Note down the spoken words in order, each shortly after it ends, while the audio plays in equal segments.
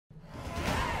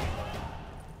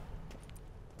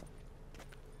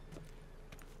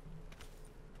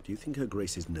Do you think Her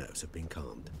Grace's nerves have been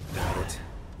calmed? Doubt it.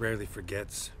 Rarely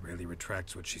forgets, rarely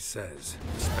retracts what she says,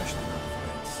 especially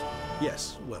not threats.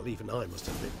 Yes, well, even I must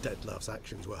admit Detlav's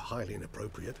actions were highly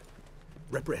inappropriate.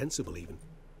 Reprehensible, even.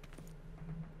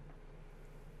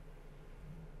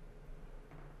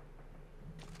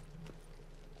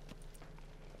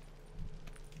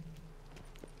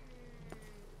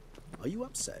 Are you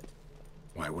upset?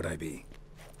 Why would I be?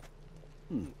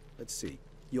 Let's see.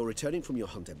 You're returning from your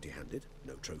hunt empty-handed.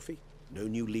 No trophy. No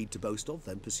new lead to boast of,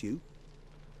 then pursue.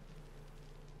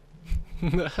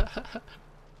 I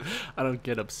don't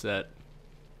get upset.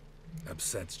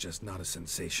 Upset's just not a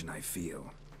sensation I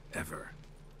feel. Ever.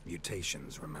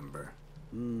 Mutations, remember?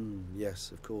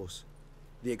 Yes, of course.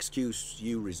 The excuse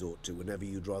you resort to whenever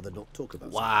you'd rather not talk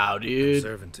about Wow, dude.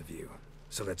 Observant of you.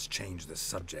 So let's change the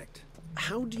subject.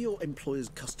 How do your employers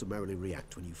customarily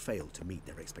react when you fail to meet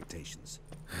their expectations?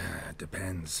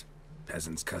 Depends.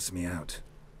 Peasants cuss me out.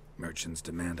 Merchants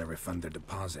demand I refund their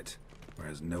deposit,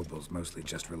 whereas nobles mostly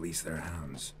just release their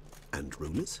hounds. And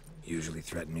rulers? Usually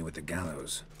threaten me with the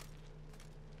gallows.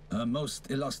 Her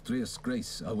most illustrious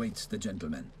grace awaits the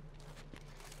gentleman.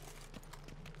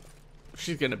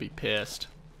 She's gonna be pissed.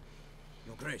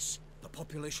 Your Grace, the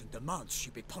population demands she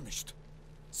be punished.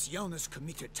 Siana's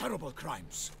committed terrible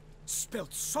crimes.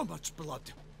 Spilt so much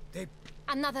blood. They...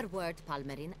 Another word,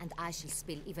 Palmerin, and I shall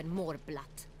spill even more blood.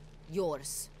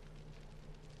 Yours.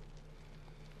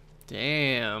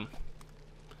 Damn.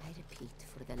 I repeat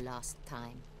for the last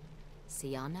time.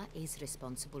 Siana is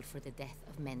responsible for the death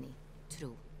of many,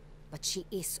 true. But she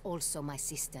is also my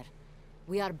sister.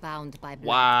 We are bound by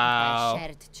blood and by a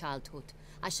shared childhood.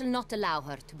 I shall not allow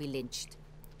her to be lynched.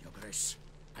 Your Grace,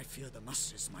 I fear the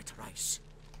masses might rise.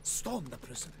 Storm the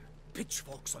prison,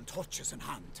 pitchforks and torches in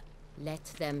hand. Let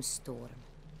them storm.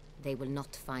 They will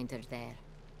not find her there.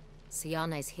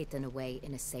 Siana is hidden away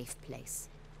in a safe place.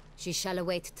 She shall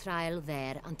await trial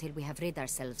there until we have rid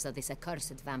ourselves of this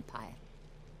accursed vampire.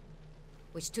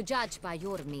 Which, to judge by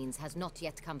your means, has not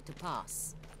yet come to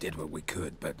pass. Did what we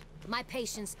could, but... My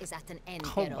patience is at an end, Oh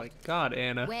Geralt. my god,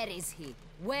 Anna. Where is he?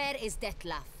 Where is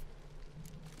Detlaf?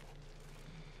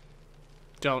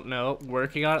 Don't know.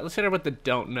 Working on it. Let's hit her with the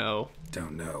don't know.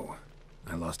 Don't know.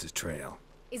 I lost his trail.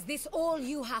 Is this all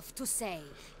you have to say?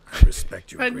 I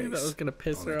respect your I grace. knew that was gonna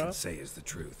piss all her I can off. say is the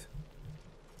truth.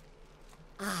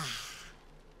 At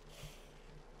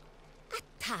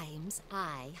times,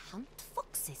 I hunt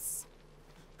foxes.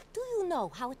 Do you know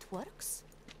how it works?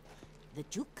 The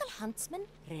ducal huntsman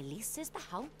releases the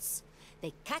hounds.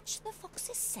 They catch the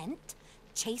fox's scent,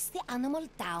 chase the animal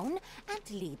down,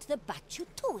 and lead the Bachu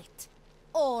to it.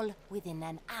 All within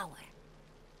an hour.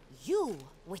 You,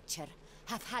 Witcher,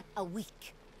 have had a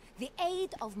week. The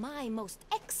aid of my most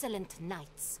excellent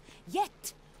knights.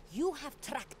 Yet, you have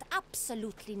tracked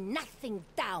absolutely nothing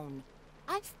down.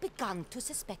 I've begun to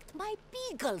suspect my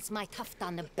beagles might have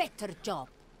done a better job.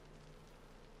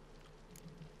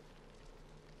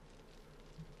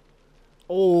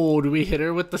 Oh, do we hit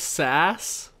her with the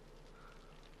sass?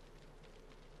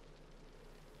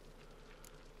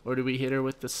 Or do we hit her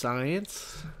with the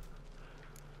science?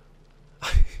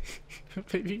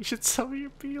 Maybe you should summon your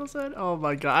beagles then? Oh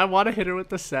my god, I want to hit her with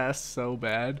the sass so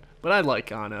bad. But I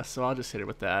like Anna, so I'll just hit her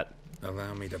with that.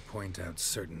 Allow me to point out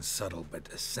certain subtle but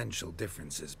essential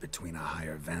differences between a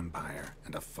higher vampire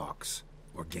and a fox,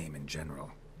 or game in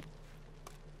general.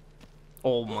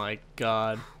 Oh my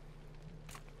god.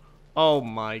 Oh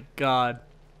my god.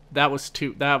 That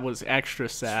was extra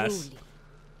sass. Truly.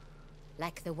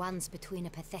 Like the ones between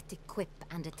a pathetic quip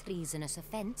and a treasonous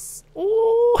offense.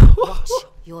 Ooh. Watch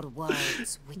your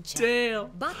words, Witcher.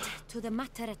 Damn. But to the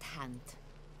matter at hand.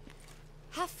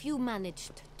 Have you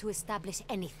managed to establish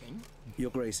anything?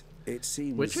 Your Grace, it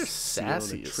seems Witcher's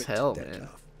sassy Siana as tricked hell, Detlaf, man.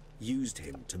 used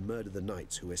him to murder the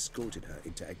knights who escorted her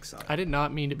into exile. I did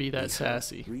not mean to be We that have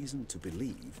sassy. reason to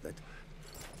believe that...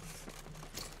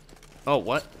 Oh,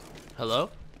 what? Hello?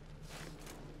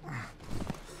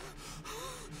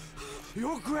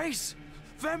 Your Grace!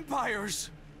 Vampires!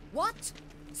 What?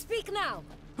 Speak now!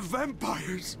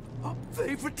 Vampires!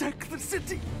 They protect the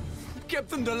city!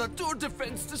 Captain de la Tour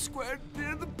defends the square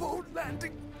near the boat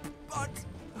landing, but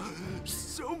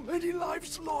so many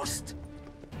lives lost.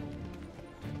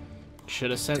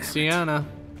 Should have sent Sienna.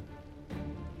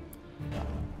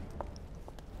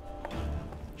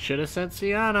 Should have sent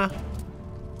Sienna.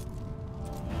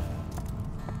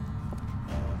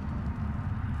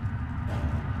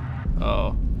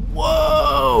 Oh.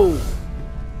 Whoa!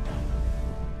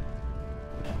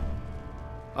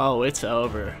 Oh, it's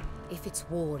over. If it's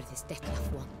war this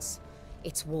Detlaf wants,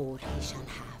 it's war he shall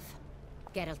have.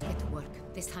 Geralt, get to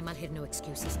work. This time I'll hear no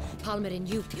excuses. Palmerin,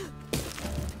 you...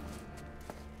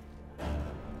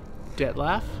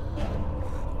 Detlef?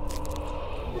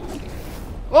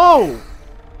 Oh!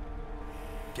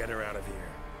 Get her out of here.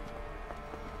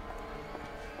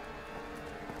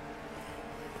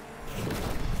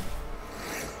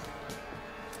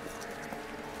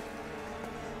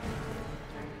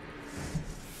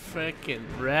 Frickin'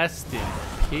 rest in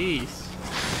peace.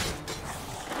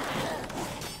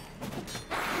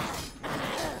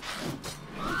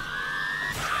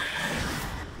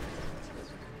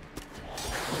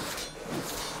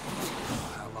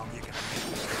 How long you gonna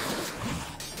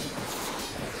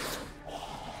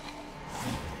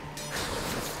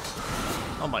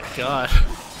Oh my god.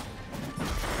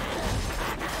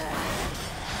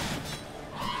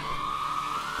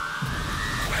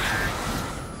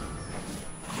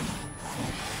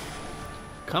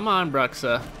 Come on,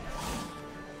 Bruxa.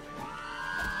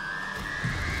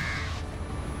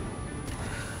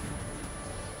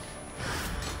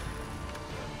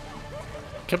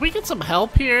 Can we get some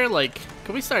help here? Like,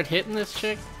 can we start hitting this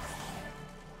chick?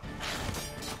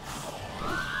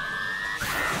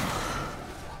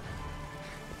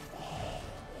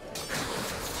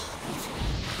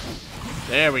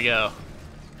 There we go.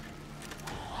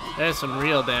 There's some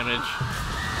real damage.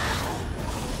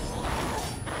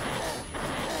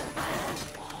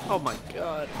 Oh my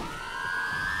god.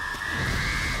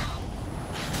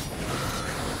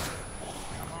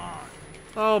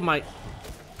 Oh my...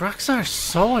 Bruxa are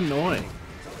so annoying.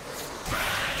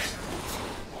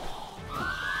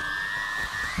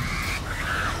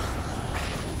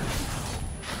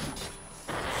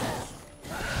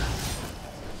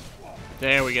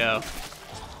 There we go.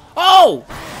 Oh!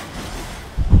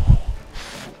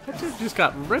 That dude just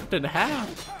got ripped in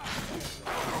half.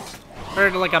 Or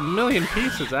like a million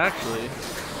pieces, actually.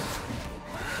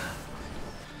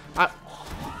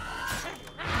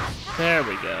 There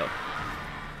we go.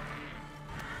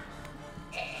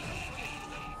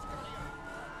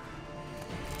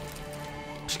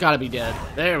 She's gotta be dead.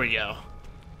 There we go.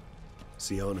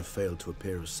 Sienna failed to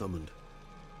appear as summoned.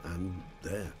 And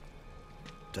there.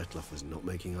 Detlef was not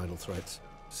making idle threats.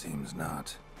 Seems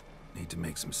not. Need to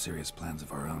make some serious plans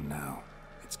of our own now.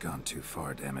 It's gone too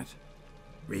far, damn it.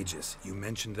 Regis, you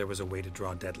mentioned there was a way to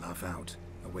draw Detlef out.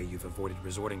 A way you've avoided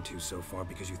resorting to so far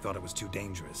because you thought it was too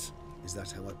dangerous. Is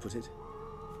that how I put it?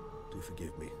 Do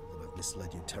forgive me that I've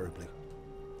misled you terribly.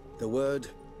 The word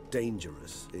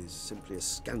dangerous is simply a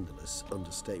scandalous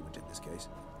understatement in this case.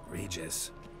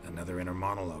 Regis, another inner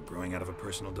monologue growing out of a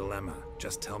personal dilemma.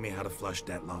 Just tell me how to flush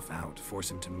Detlef out, force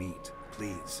him to meet,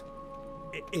 please.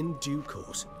 In due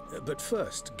course. But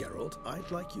first, Geralt,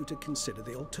 I'd like you to consider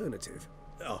the alternative.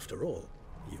 After all,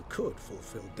 you could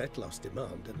fulfill Detlef's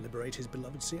demand and liberate his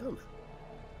beloved Sienna.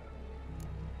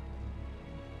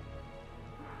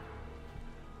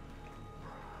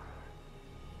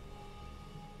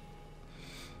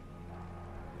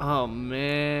 Oh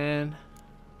man.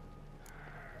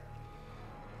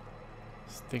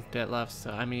 Think Detlef's...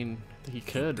 I mean, he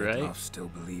could, right? Detlef still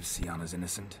believes Sienna's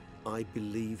innocent? I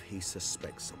believe he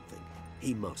suspects something.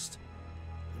 He must.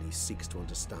 And he seeks to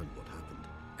understand what happened.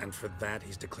 And for that,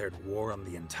 he's declared war on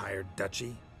the entire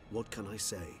duchy? What can I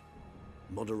say?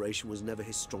 Moderation was never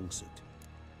his strong suit.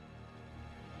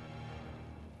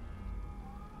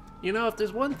 You know, if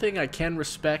there's one thing I can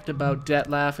respect about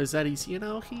Detlef is that he's, you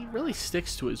know, he really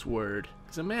sticks to his word.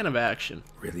 He's a man of action.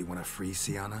 Really want to free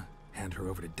Sienna? Hand her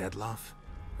over to Detlef?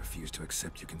 Refuse to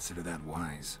accept you consider that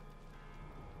wise.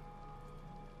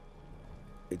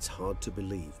 It's hard to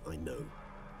believe, I know,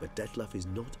 but Detlef is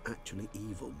not actually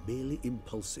evil, merely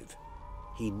impulsive.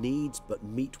 He needs but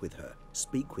meet with her,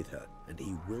 speak with her, and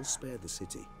he will spare the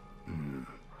city.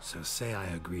 So say I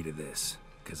agree to this,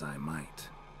 because I might.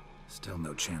 Still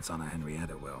no chance Anna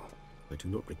Henrietta will. I do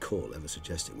not recall ever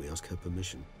suggesting we ask her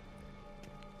permission.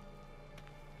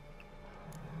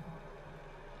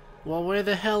 Well, where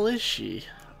the hell is she?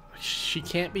 She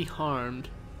can't be harmed.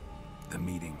 The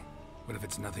meeting. What if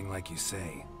it's nothing like you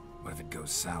say? What if it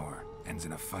goes sour, ends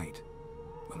in a fight?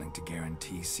 Willing to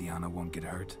guarantee Sienna won't get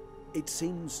hurt? It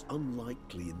seems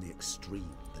unlikely in the extreme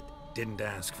that... Didn't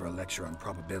ask for a lecture on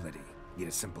probability. Need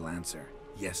a simple answer.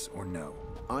 Yes or no.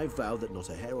 I vow that not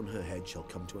a hair on her head shall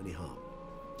come to any harm.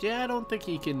 Yeah, I don't think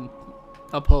he can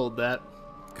uphold that.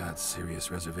 Got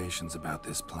serious reservations about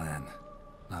this plan.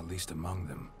 Not least among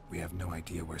them, we have no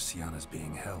idea where Sienna's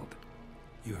being held.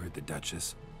 You heard the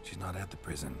Duchess. She's not at the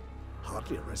prison.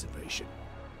 Hardly a reservation.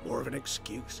 More of an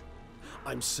excuse.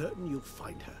 I'm certain you'll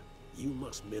find her. You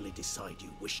must merely decide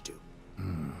you wish to.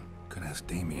 Could ask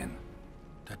Damien.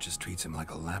 Duchess treats him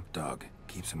like a lapdog.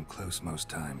 Keeps him close most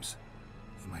times.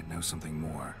 You might know something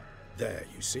more. There,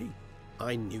 you see.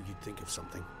 I knew you'd think of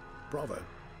something. Bravo.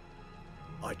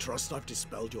 I trust I've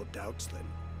dispelled your doubts then.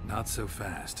 Not so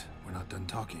fast. We're not done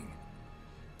talking.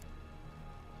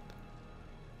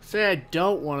 Say I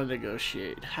don't want to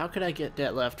negotiate. How could I get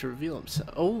Detlef to reveal himself?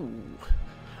 Oh.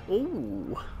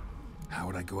 Oh. How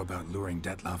would I go about luring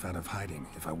Detlef out of hiding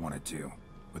if I wanted to?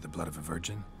 With the blood of a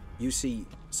virgin? You see,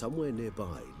 somewhere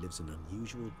nearby lives an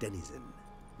unusual denizen,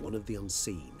 one of the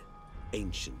unseen,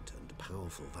 ancient and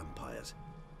powerful vampires,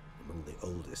 among the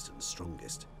oldest and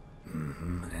strongest.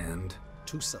 And?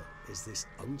 Tusa is this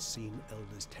unseen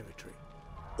elder's territory.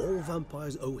 All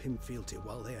vampires owe him fealty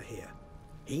while they are here.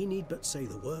 He need but say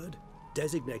the word,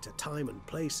 designate a time and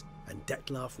place, and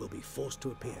Detlef will be forced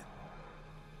to appear.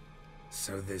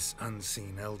 So this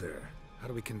unseen elder, how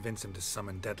do we convince him to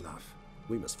summon Detlef?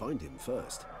 We must find him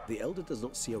first. The elder does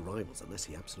not see arrivals unless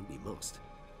he absolutely must.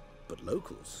 But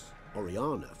locals,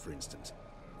 Oriana, for instance,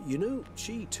 you know,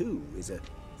 she too is a...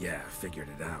 Yeah, figured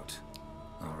it out.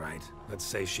 All right, let's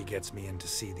say she gets me in to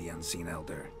see the unseen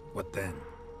elder. What then?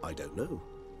 I don't know.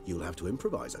 You'll have to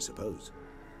improvise, I suppose.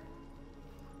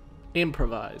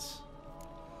 Improvise.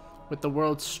 With the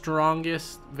world's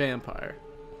strongest vampire.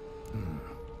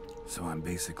 So I'm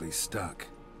basically stuck.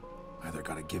 Either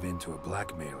gotta give in to a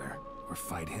blackmailer, or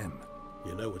fight him.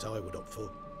 You know what I would opt for.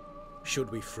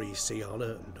 Should we free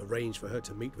Siana and arrange for her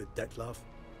to meet with Detlef,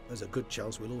 there's a good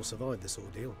chance we'll all survive this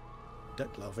ordeal.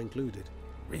 Detlef included.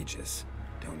 Regis,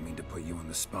 don't mean to put you on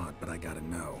the spot, but I gotta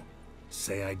know.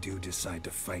 Say I do decide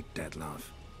to fight Detlef.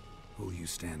 Who'll you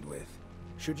stand with?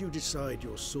 Should you decide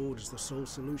your sword is the sole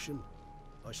solution,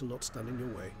 I shall not stand in your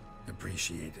way.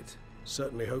 Appreciate it.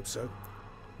 Certainly hope so.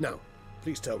 Now,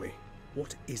 please tell me,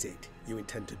 what is it you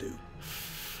intend to do?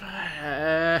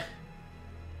 I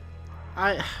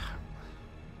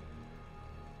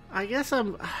guess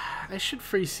I should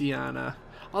free Siana.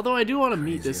 Although I do want to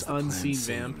meet Crazy this as the plan unseen seems,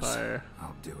 vampire.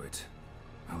 I'll do it.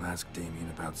 I'll ask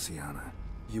Damien about Siana.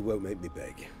 You won't make me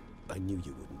beg. I knew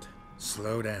you wouldn't.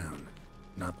 Slow down.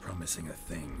 Not promising a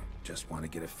thing. Just want to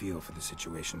get a feel for the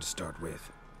situation to start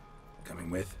with.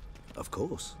 Coming with? Of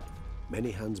course.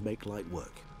 Many hands make light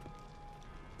work.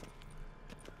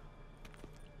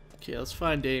 Okay, let's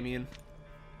find Damien.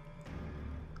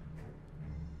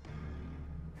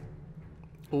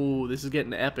 Oh, this is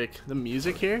getting epic. The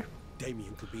music here?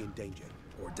 Damien could be in danger.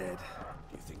 Or dead.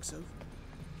 Do you think so?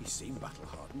 He seemed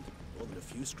battle-hardened. More than a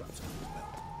few scraps under his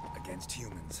belt. Against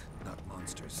humans, not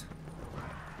monsters.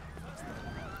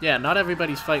 Yeah, not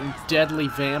everybody's fighting deadly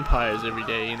vampires every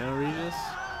day, you know, Regis?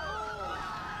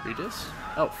 Regis?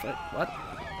 Oh, fuck, what?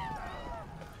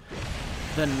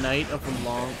 The Night of the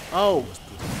Long... Oh!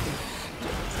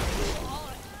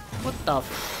 What the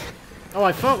f... Oh,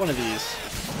 I fought one of these.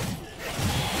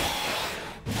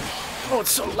 Oh,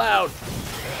 it's so loud!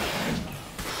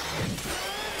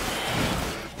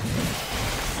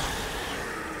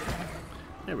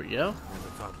 There we go.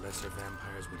 Never thought lesser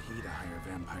vampires would heed a higher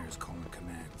vampire's call and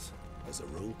commands. As a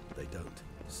rule, they don't.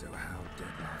 So how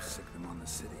Detlef sick them on the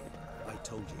city? I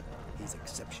told you, he's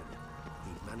exceptional.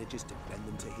 He manages to bend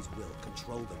them to his will,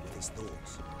 control them with his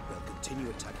thoughts. They'll continue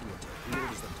attacking until he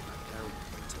orders them to back down,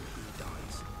 until he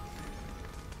dies.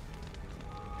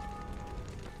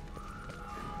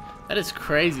 That is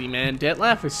crazy, man.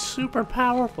 Detlef is super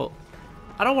powerful.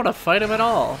 I don't want to fight him at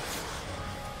all.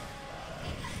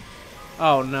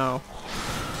 Oh, no.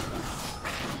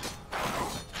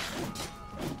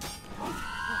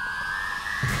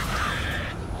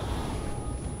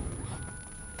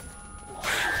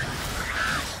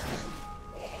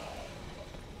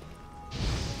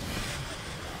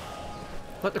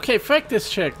 But, okay, fuck this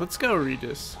chick. Let's go,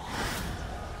 Regis.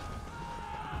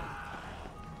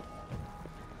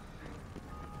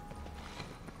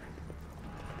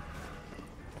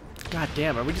 God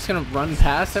damn, are we just gonna run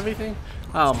past everything?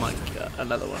 Oh my god,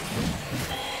 another one.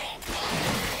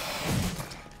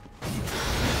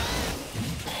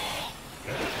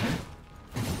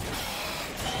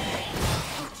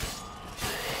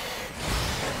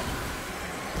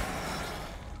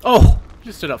 Oh!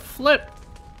 Just did a flip!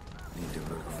 Need to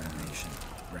look formation.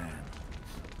 Ran.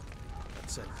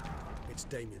 That's it. It's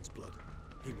Damien's blood.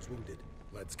 He was wounded.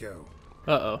 Let's go.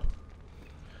 Uh-oh.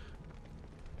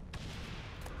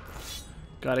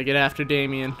 Gotta get after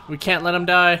Damien. We can't let him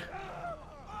die.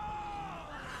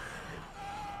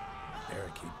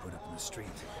 Barricade put up in the street.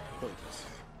 Pointless.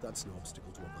 That's no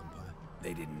obstacle to a vampire.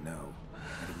 They didn't know.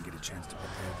 I didn't get a chance to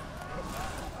prepare them.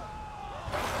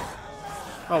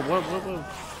 Oh, whoa.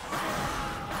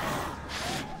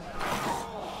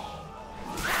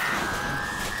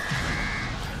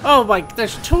 Oh my,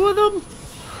 there's two of them?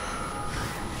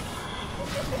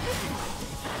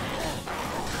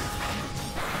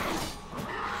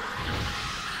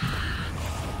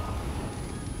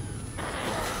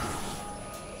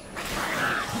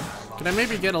 Can I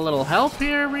maybe get a little help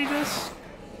here, Regis?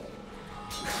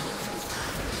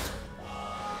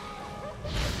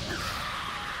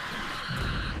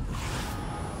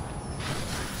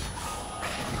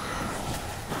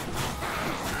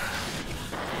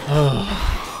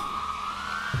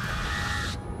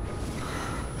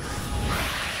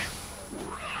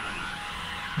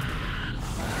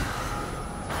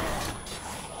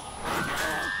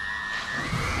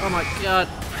 Oh my god.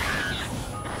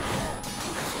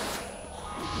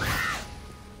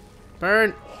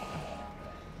 Burn.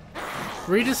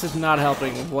 Regis is not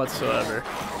helping whatsoever.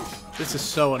 This is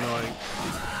so annoying.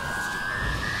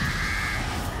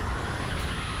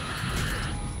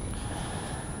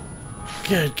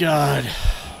 Good god.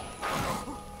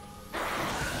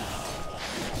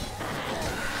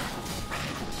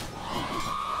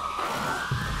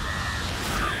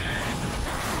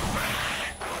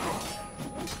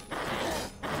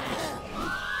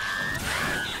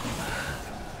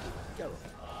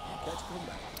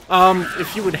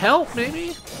 If you would help,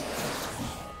 maybe?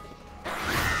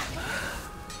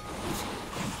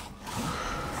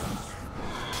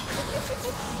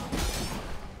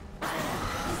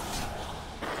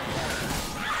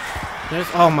 There's,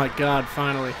 oh my god,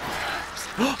 finally.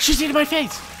 She's eating my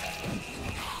face!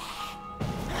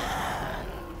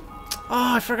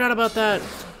 Oh, I forgot about that.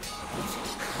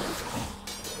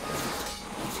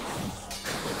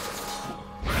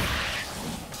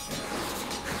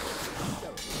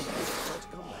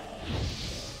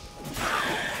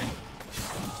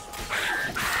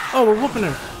 Oh, we're whooping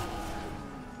her.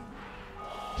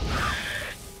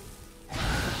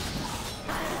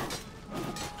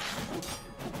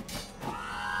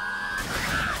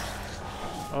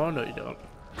 Oh, no you don't.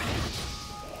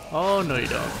 Oh, no you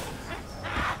don't.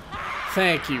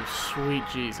 Thank you, sweet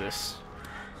Jesus.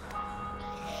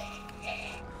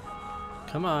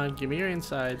 Come on, give me your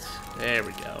insides. There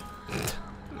we go.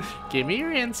 Give me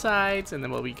your insides, and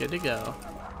then we'll be good to go.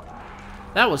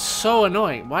 That was so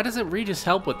annoying. Why doesn't Regis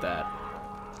help with that?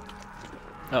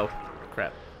 Oh,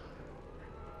 crap.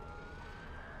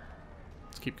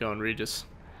 Let's keep going, Regis.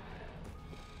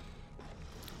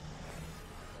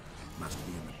 Must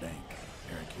be in the bank.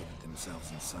 Barricaded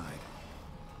themselves inside.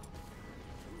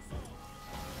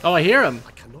 Oh, I hear him.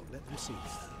 I cannot let them see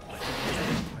this. I think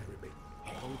it's pirate bait.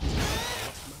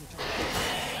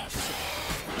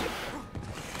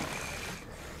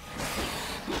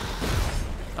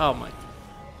 Oh my.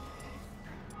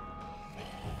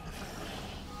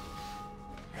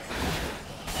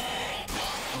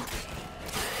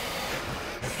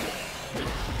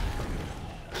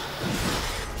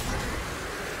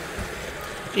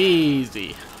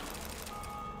 Easy.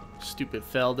 Stupid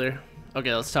Felder.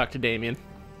 Okay, let's talk to Damien.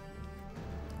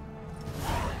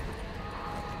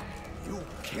 You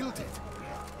killed it.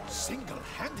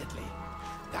 Single-handedly.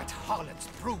 That harlot's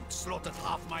brood slaughtered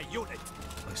half my unit.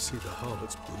 I see the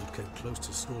harlot's brood came close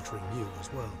to slaughtering you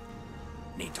as well.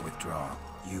 Need to withdraw.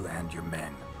 You and your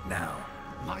men. Now.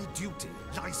 My duty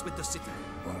lies with the city.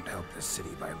 Won't help the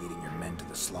city by leading your men to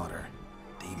the slaughter.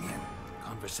 Damien,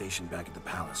 conversation back at the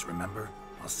palace, remember?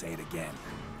 I'll say it again.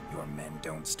 Your men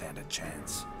don't stand a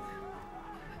chance.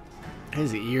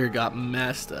 His ear got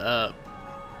messed up.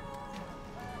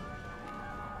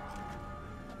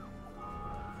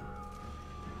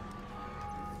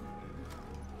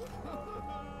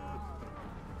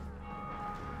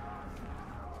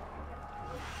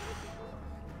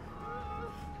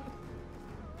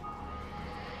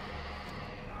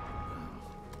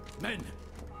 Men,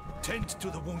 tend to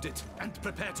the wounded and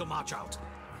prepare to march out.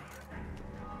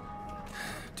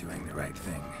 Doing the right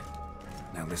thing.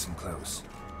 Now listen close.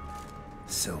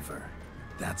 Silver.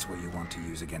 That's what you want to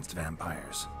use against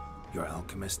vampires. Your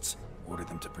alchemists, order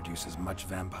them to produce as much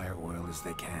vampire oil as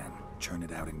they can. Churn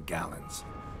it out in gallons.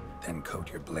 Then coat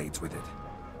your blades with it.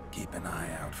 Keep an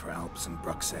eye out for Alps and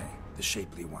Bruxae. The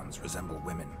shapely ones resemble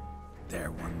women. There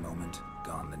one moment,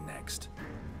 gone the next.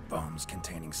 Bombs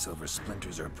containing silver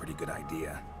splinters are a pretty good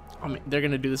idea. I mean, they're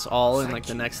gonna do this all in like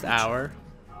the next hour.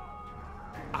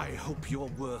 I hope you're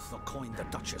worth the coin the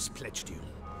Duchess pledged you.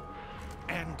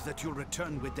 And that you'll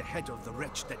return with the head of the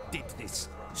wretch that did this,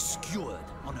 skewered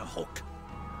on a hook.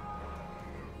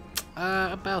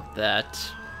 About that.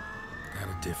 Got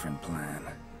a different plan.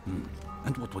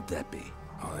 And what would that be?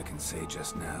 All I can say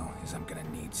just now is I'm gonna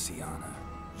need Sienna.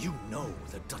 You know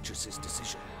the Duchess's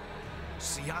decision.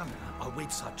 Sienna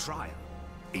awaits her trial,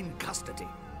 in custody.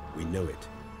 We know it,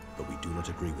 but we do not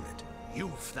agree with it.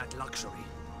 You've that luxury.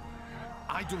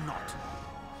 I do not.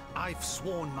 I've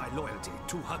sworn my loyalty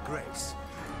to her grace.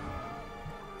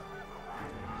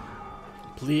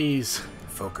 Please.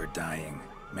 Folk are dying.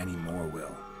 Many more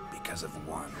will. Be because of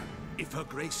one. If Her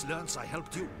Grace learns I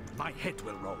helped you, my head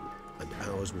will roll. And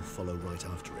ours will follow right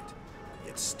after it.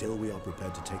 Yet still we are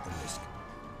prepared to take the risk.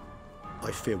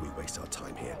 I fear we waste our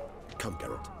time here. Come,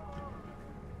 Geralt.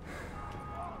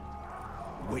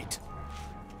 Wait.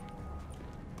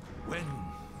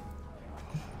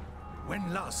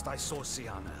 When last I saw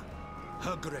Sienna,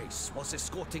 Her Grace was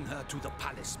escorting her to the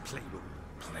palace playroom.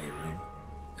 Playroom?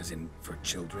 As in, for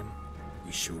children?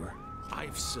 You sure?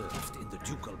 I've served in the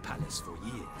ducal palace for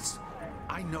years.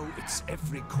 I know it's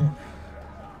every corner.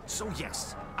 So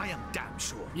yes, I am damn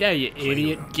sure. Yeah, you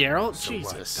idiot, Playroom. Geralt. So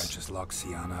Jesus. what, Duchess locked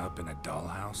Sienna up in a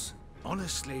dollhouse?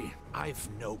 Honestly, I've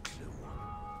no clue.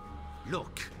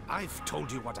 Look, I've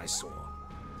told you what I saw.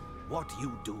 What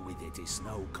you do with it is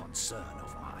no concern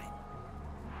of mine.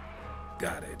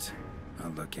 Got it.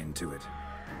 I'll look into it.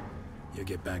 You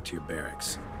get back to your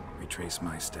barracks. Retrace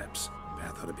my steps.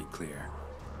 Path ought to be clear.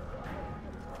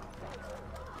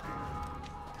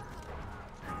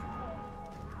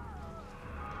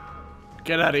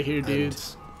 Get out of here, And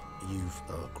dudes. you've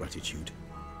our gratitude.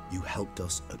 You helped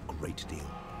us a great deal.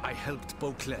 I helped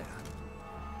Beauclair.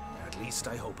 At least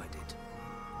I hope I did.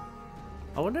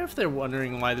 I wonder if they're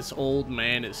wondering why this old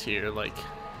man is here. Like,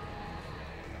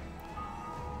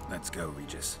 Let's go,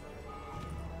 Regis.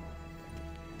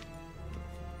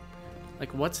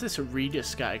 what's this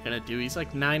Regis guy gonna do? He's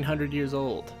like 900 years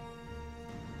old.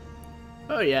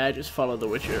 Oh yeah, I just follow the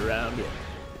Witcher around. The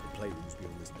playroom's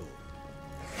beyond this door.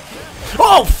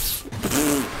 Oh!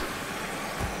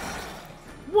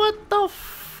 What the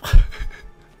f...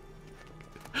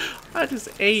 I just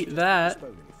ate that.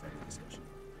 Postpone any further discussion.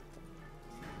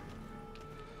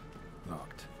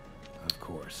 Locked. Of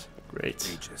course. Great.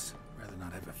 Regis, rather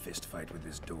not have a fist fight with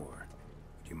this door.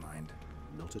 Would you mind?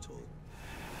 Not at all.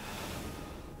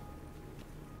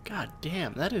 God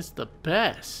damn, that is the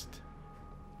best.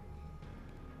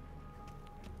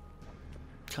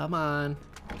 Come on.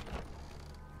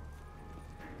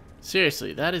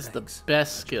 Seriously, that is Thanks. the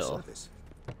best At your skill. service.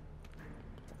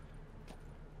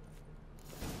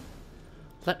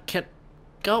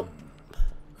 Go.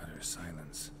 Utter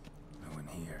silence. No one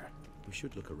here. We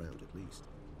should look around at least.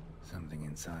 Something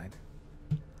inside?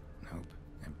 Nope.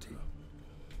 Empty.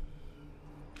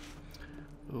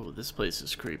 Ooh, this place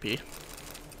is creepy.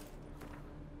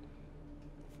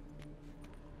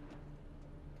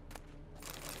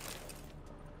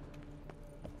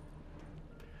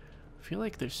 I feel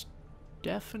like there's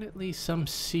definitely some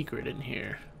secret in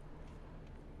here.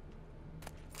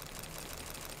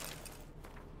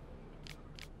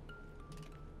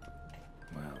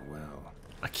 Well.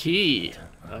 A key.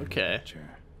 Fine Okay. picture.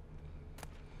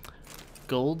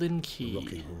 Golden A key.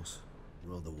 rocking horse.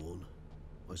 Rather worn.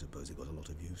 I suppose it got a lot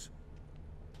of use.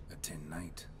 A tin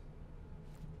knight.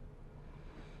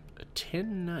 A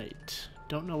tin knight.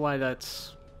 Don't know why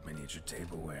that's... Miniature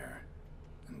tableware.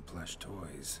 And plush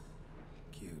toys.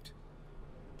 Cute.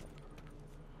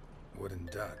 Wooden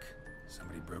duck.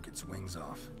 Somebody broke its wings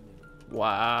off.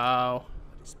 Wow.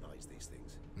 I despise these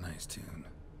things. Nice tune.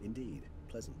 Indeed,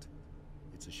 pleasant.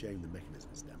 It's a shame the mechanism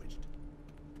is damaged.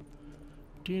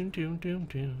 Doom, doom, doom,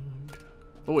 doom.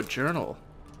 Oh, a journal.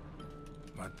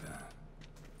 What the?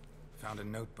 Found a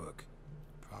notebook.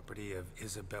 Property of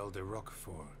Isabelle de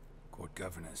Roquefort, court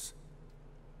governess.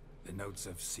 The notes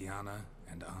of Sienna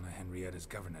and Anna Henrietta's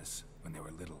governess when they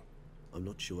were little. I'm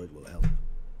not sure it will help,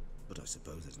 but I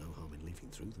suppose there's no harm in leafing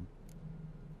through them.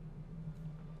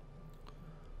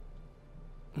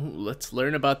 Ooh, let's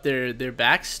learn about their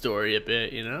backstory a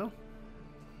bit, you know?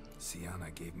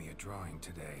 Sienna gave me a drawing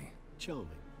today Charming.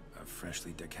 of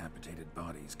freshly decapitated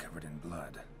bodies covered in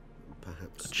blood.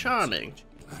 Perhaps. not Charming.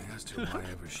 so much. I asked her why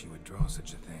ever she would draw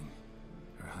such a thing.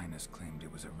 Her Highness claimed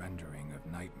it was a rendering of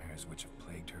nightmares which have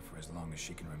plagued her for as long as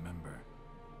she can remember.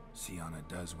 Sienna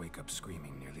does wake up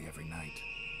screaming nearly every night,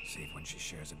 save when she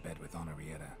shares a bed with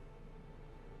Henrietta.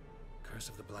 Curse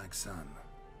of the Black Sun.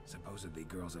 Supposedly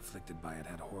girls afflicted by it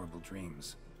had horrible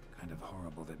dreams. Kind of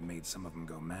horrible that made some of them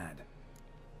go mad.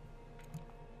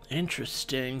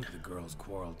 Interesting. The girls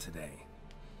quarreled today.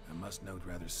 I must note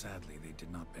rather sadly they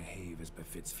did not behave as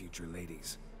befits future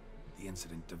ladies. The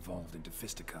incident devolved into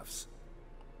fisticuffs.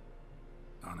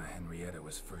 Anna Henrietta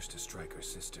was first to strike her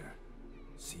sister.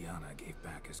 Sienna gave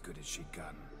back as good as she'd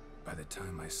gotten. By the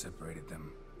time I separated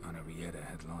them, Henrietta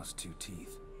had lost 2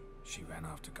 teeth. She ran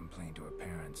off to complain to her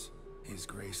parents. His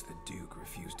Grace the Duke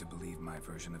refused to believe my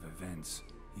version of events.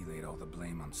 He laid all the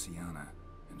blame on Sienna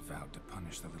and vowed to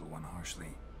punish the little one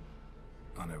harshly.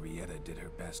 Henrietta did her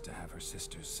best to have her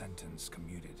sister's sentence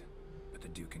commuted, but the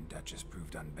Duke and Duchess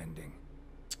proved unbending.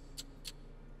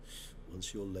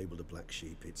 Once you're labeled a black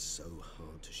sheep, it's so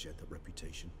hard to shed that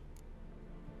reputation.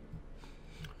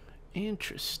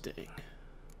 Interesting.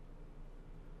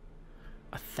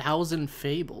 1,000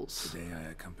 fables. Today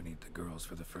I accompanied the girls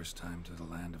for the first time to the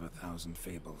land of 1,000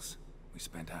 fables. We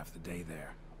spent half the day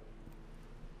there.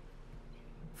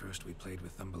 First we played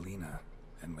with Thumbelina,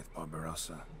 and with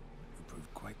Barbarossa, who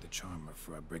proved quite the charmer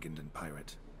for a brigand and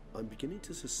pirate. I'm beginning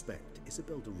to suspect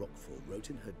Isabel de Roquefort wrote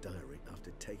in her diary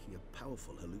after taking a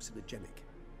powerful hallucinogenic.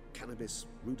 Cannabis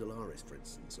rudelaris, for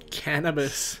instance. Or...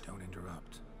 Cannabis. Don't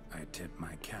interrupt. I tip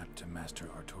my cap to Master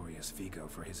Artorius Vigo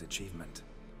for his achievement.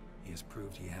 He has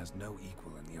proved he has no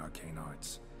equal in the arcane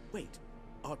arts. Wait,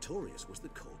 Artorius was the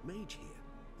court mage here,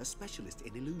 a specialist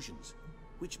in illusions,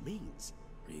 which means...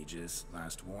 Regis,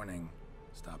 last warning.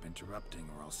 Stop interrupting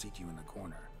or I'll seat you in the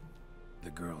corner. The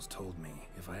girls told me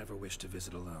if I ever wish to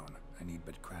visit alone, I need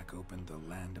but crack open the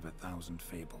land of 1,000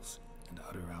 fables and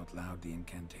utter out loud the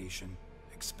incantation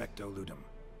Expecto Ludum.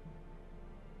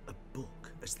 A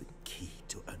book as the key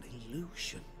to an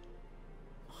illusion.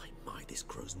 My, this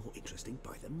grows more interesting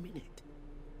by the minute.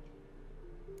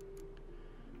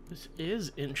 This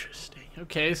is interesting.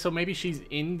 Okay, so maybe she's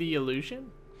in the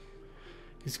illusion?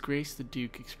 His Grace the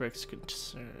Duke expressed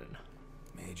concern.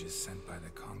 Mages sent by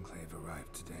the Conclave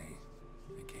arrived today.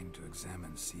 They came to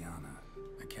examine Siana.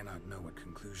 I cannot know what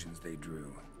conclusions they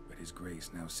drew, but His Grace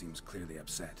now seems clearly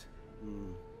upset.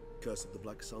 Curse of the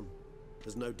Black Sun.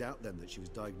 There's no doubt then that she was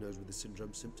diagnosed with the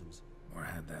syndrome symptoms. Or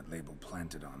had that label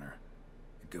planted on her.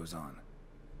 It goes on.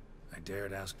 I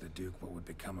dared ask the Duke what would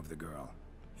become of the girl.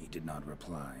 He did not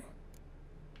reply.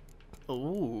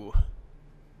 Ooh.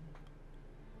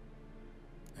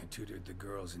 I tutored the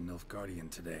girls in Nilfgaardian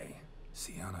today.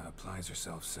 Siana applies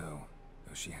herself so,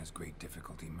 though she has great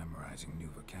difficulty memorizing new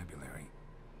vocabulary.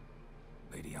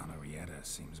 Lady Henrietta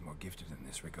seems more gifted in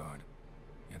this regard,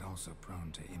 yet also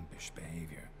prone to impish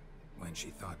behavior. When she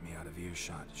thought me out of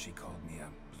earshot, she called me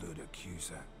a blood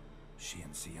accuser. She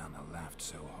and Siana laughed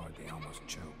so hard they almost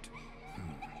choked.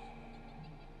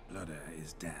 Blooda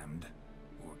is damned,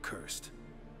 or cursed.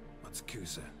 What's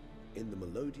Cusa? In the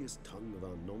melodious tongue of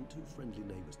our none-too-friendly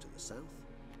neighbors to the south,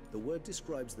 the word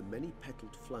describes the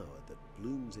many-petaled flower that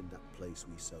blooms in that place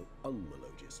we so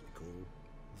unmelodiously call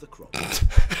the crop.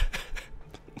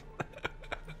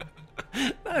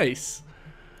 Nice.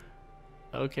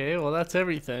 Okay, well that's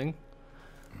everything.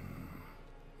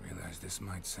 Realize this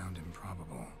might sound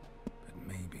improbable, but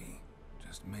maybe,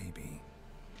 just maybe,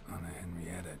 Anna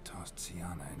Henrietta tossed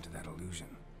Siana into that illusion.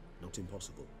 Not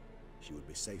impossible. She would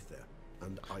be safe there,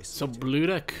 and So isolated.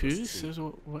 Bluda Kus is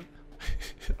what?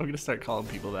 I'm gonna start calling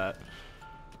people that.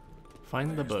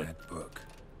 Find the book. That book.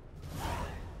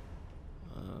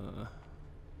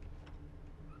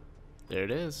 There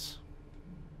it is.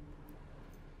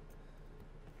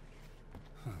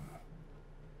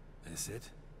 Is it?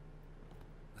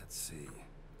 Let's see.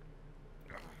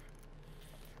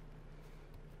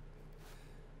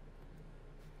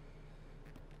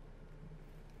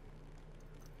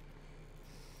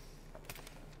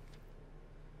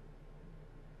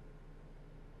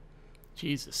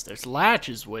 Jesus, there's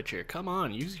latches, Witcher. Come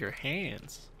on, use your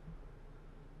hands.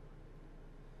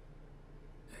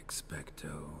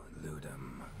 Expecto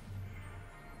Ludum.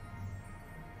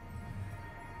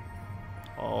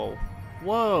 Oh.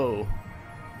 Whoa.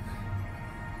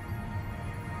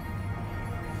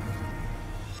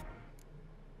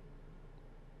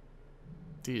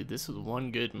 Dude, this is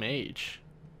one good mage.